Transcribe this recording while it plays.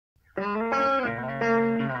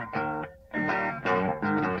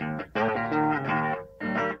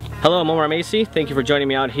Hello, I'm Omar Macy. Thank you for joining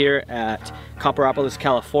me out here at Copperopolis,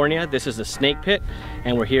 California. This is the Snake Pit,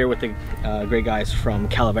 and we're here with the great guys from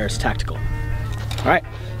Calaveras Tactical. Alright,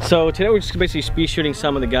 so today we're just basically be shooting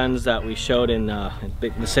some of the guns that we showed in the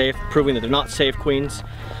safe, proving that they're not safe queens.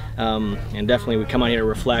 And definitely we come out here to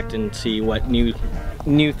reflect and see what new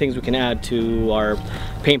things we can add to our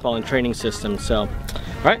paintball and training system. So,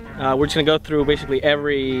 alright, we're just going to go through basically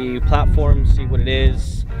every platform, see what it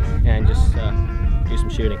is, and just do some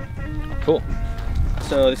shooting. Cool.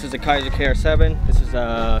 So this is a Kaiser KR7. This is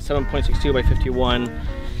a 7.62 by 51,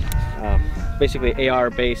 basically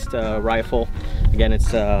AR based rifle. Again,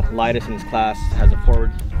 it's lightest in its class. It has a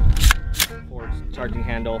forward charging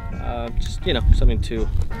handle. Just, you know, something to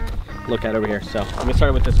look at over here. So I'm gonna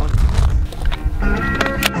start with this one.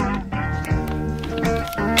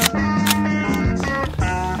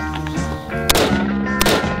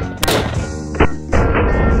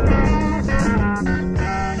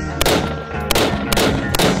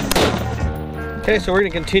 Okay, so we're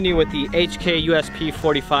going to continue with the HK USP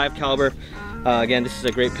 45 caliber. Again, this is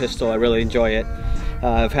a great pistol. I really enjoy it.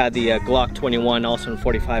 I've had the Glock 21, also in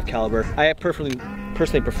 45 caliber. I personally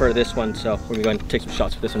prefer this one, so we're going to go ahead and take some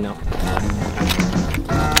shots with this one now.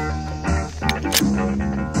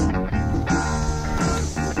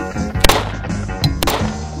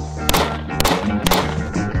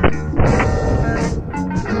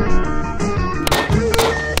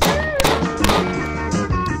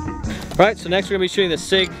 Alright, so next we're going to be shooting the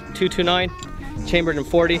SIG 229, chambered in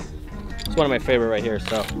 40. It's one of my favorite right here,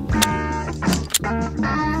 so.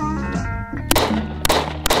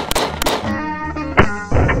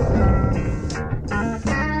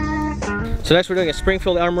 So next we're doing a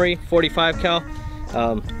Springfield Armory 45 cal.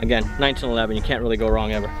 Again, 1911, you can't really go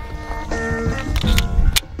wrong ever.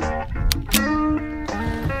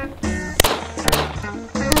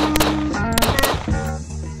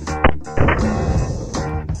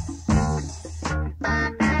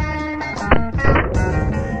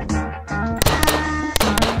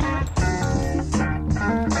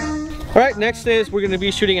 Alright, next is we're going to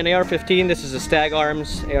be shooting an AR-15. This is a Stag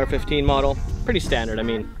Arms AR-15 model. Pretty standard. I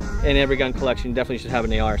mean, in every gun collection you definitely should have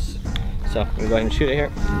an AR. So I'm going to go ahead and shoot it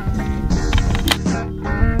here.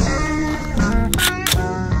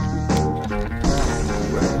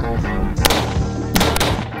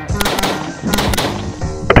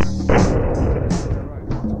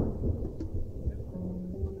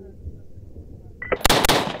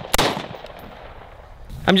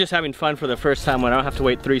 I'm just having fun for the first time when I don't have to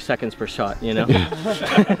wait 3 seconds per shot, you know?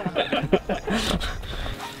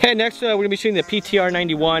 Okay, next we're going to be shooting the PTR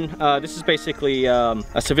 91. This is basically a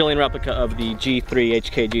civilian replica of the G3,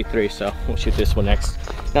 HK G3, so we'll shoot this one next.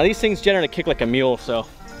 Now these things generally kick like a mule, so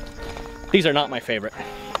these are not my favorite.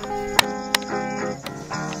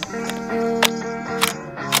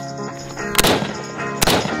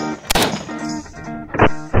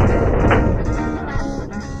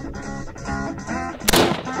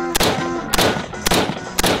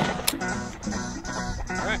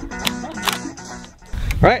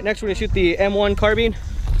 Alright, next we're going to shoot the M1 carbine.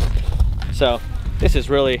 So this is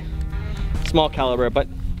really small caliber, but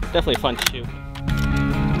definitely fun to shoot.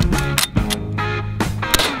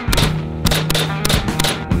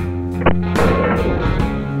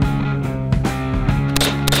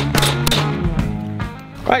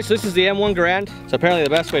 Alright, so this is the M1 Garand. So apparently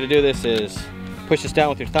the best way to do this is push this down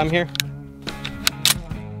with your thumb here.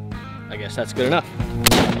 I guess that's good enough.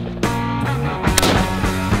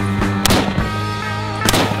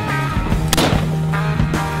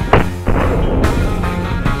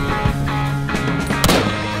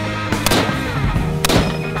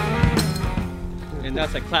 And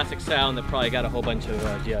that's a classic sound that probably got a whole bunch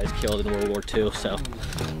of GIs killed in World War II, so.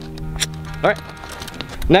 Alright,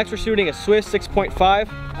 next we're shooting a Swiss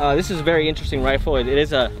 6.5. This is a very interesting rifle. It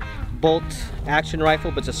is a bolt action rifle,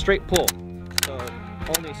 but it's a straight pull. So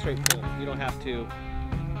only a straight pull. You don't have to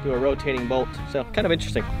do a rotating bolt. So kind of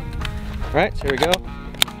interesting. Alright, so here we go.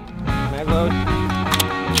 Mag load.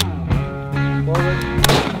 Forward.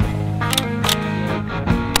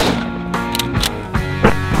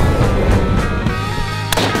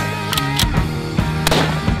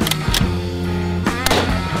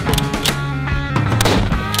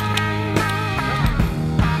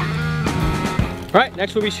 Alright,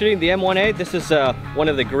 next we'll be shooting the M1A. This is one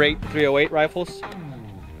of the great 308 rifles.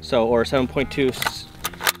 So, or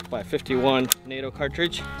 7.2 by 51 NATO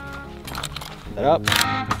cartridge. Put that up.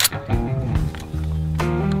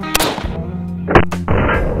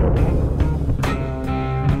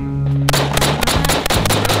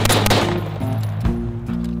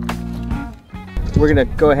 we're gonna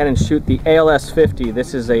go ahead and shoot the ALS 50.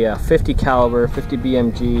 This is a 50 caliber, 50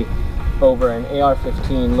 BMG over an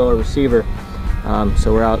AR-15 lower receiver.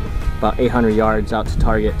 So we're out about 800 yards out to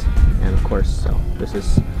target, and of course, so this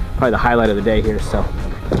is probably the highlight of the day here. So,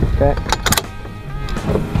 okay.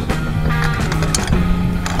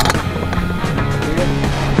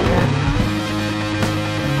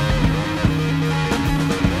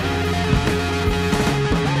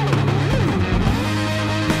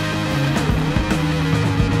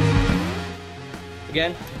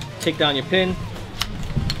 Again, take down your pin.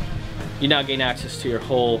 You now gain access to your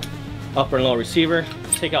whole upper and lower receiver.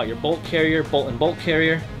 Take out your bolt carrier, bolt and bolt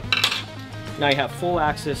carrier. Now you have full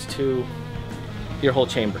access to your whole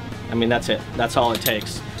chamber. I mean, that's it. That's all it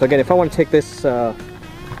takes. So again, if I want to take this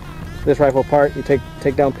this rifle apart, you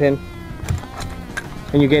take down pin,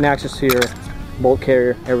 and you gain access to your bolt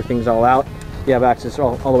carrier. Everything's all out. You have access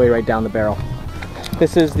all the way right down the barrel.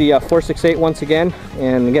 This is the 4.68 once again,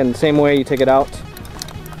 and again, the same way you take it out.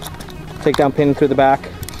 Take down pin through the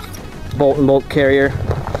back, bolt and bolt carrier,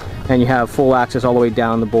 and you have full access all the way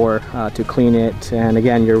down the bore to clean it. And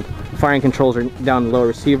again, your firing controls are down the lower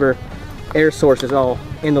receiver. Air source is all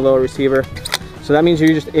in the lower receiver. So that means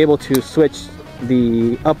you're just able to switch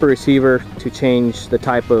the upper receiver to change the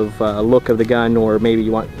type of look of the gun, or maybe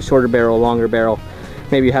you want shorter barrel, longer barrel.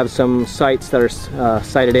 Maybe you have some sights that are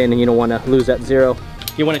sighted in and you don't want to lose that zero.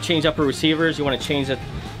 You want to change upper receivers, you want to change it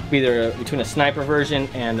either between a sniper version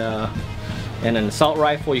and an assault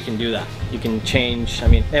rifle. You can do that. You can change, I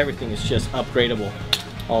mean, everything is just upgradable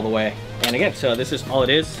all the way. And again, so this is all it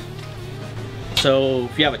is. So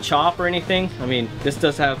if you have a chop or anything, I mean, this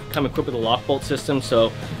does come equipped with a lock bolt system,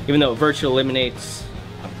 so even though it virtually eliminates,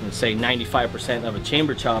 I'm gonna say 95% of a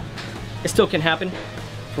chamber chop, it still can happen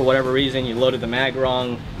for whatever reason. You loaded the mag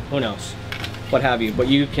wrong, who knows, what have you. But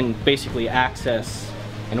you can basically access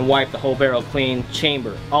and wipe the whole barrel clean,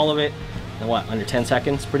 chamber, all of it, in what, under 10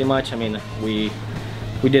 seconds pretty much? I mean, we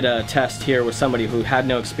did a test here with somebody who had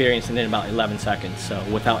no experience and did about 11 seconds, so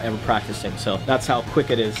without ever practicing. So that's how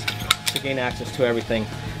quick it is to gain access to everything.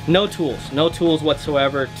 No tools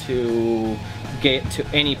whatsoever to get to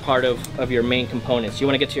any part of your main components. You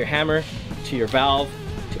want to get to your hammer, to your valve,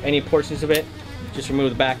 to any portions of it, just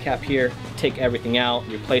remove the back cap here, take everything out,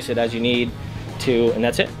 you place it as you need to, and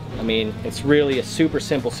that's it. I mean, it's really a super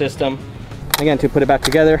simple system. Again, to put it back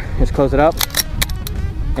together, just close it up,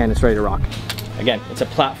 and it's ready to rock. Again, it's a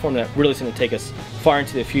platform that really is going to take us far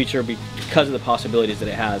into the future because of the possibilities that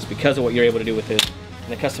it has, because of what you're able to do with it,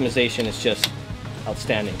 and the customization is just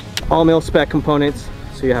outstanding. All mil spec components,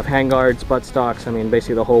 so you have handguards, butt stocks, I mean,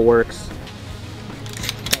 basically the whole works.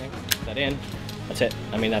 Okay, put that in, that's it.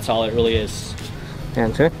 I mean, that's all it really is.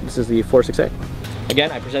 And this is the 4.68.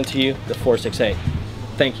 Again, I present to you the 4.68.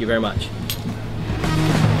 Thank you very much.